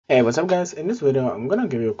Hey, what's up guys? In this video I'm gonna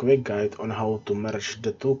give you a quick guide on how to merge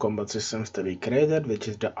the two combat systems that we created, which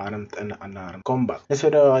is the armed and unarmed combat. This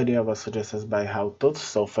video idea was suggested by HowTots,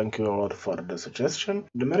 so thank you a lot for the suggestion.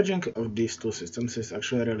 The merging of these two systems is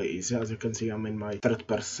actually really easy. As you can see, I'm in my third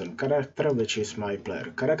person character, which is my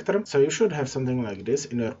player character. So you should have something like this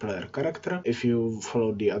in your player character. If you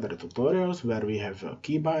follow the other tutorials where we have a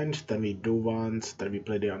keybind, then we do once, then we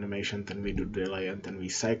play the animation, then we do delay, and then we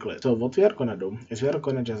cycle it. So what we are gonna do is we are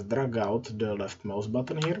gonna just drag out the left mouse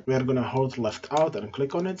button here. We are gonna hold left out and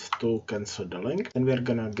click on it to cancel the link. Then we are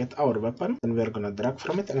gonna get our weapon. Then we are gonna drag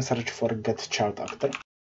from it and search for get child actor.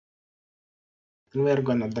 Then we are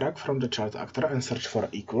gonna drag from the child actor and search for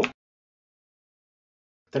equal.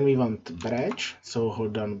 Then we want branch, so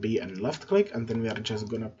hold down B and left click, and then we are just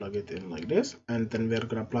gonna plug it in like this, and then we are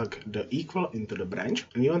gonna plug the equal into the branch,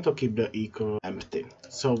 and we want to keep the equal empty.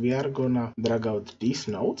 So we are gonna drag out these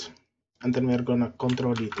nodes, and then we are gonna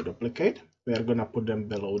Ctrl D to duplicate. We are gonna put them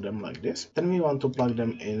below them like this. Then we want to plug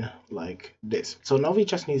them in like this. So now we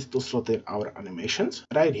just need to slot in our animations.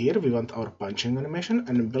 Right here we want our punching animation,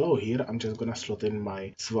 and below here I'm just gonna slot in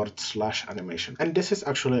my sword slash animation. And this is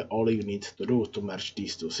actually all you need to do to merge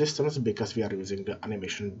these two systems, because we are using the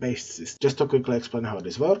animation based system. Just to quickly explain how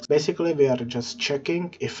this works. Basically we are just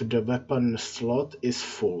checking if the weapon slot is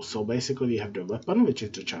full. So basically we have the weapon, which is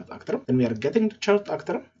the child actor. Then we are getting the child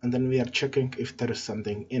actor, and then we are checking if there is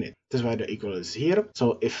something in it. This is why the equal is here.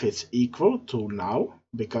 So if it's equal to now,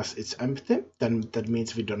 because it's empty, then that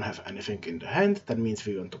means we don't have anything in the hand. That means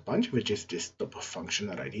we want to punch, which is this top function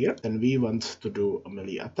right here. Then we want to do a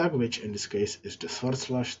melee attack, which in this case is the sword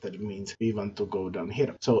slash. That means we want to go down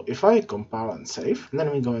here. So if I compile and save, then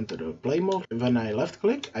we go into the play mode. When I left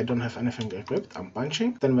click, I don't have anything equipped, I'm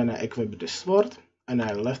punching. Then when I equip this sword and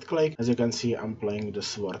I left click, as you can see, I'm playing the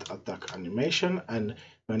sword attack animation, and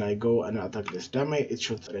when I go and attack this damage, it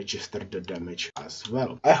should register the damage as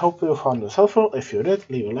well. I hope you found this helpful. If you did,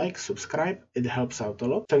 leave a like, subscribe, it helps out a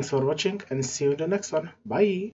lot. Thanks for watching and see you in the next one. Bye!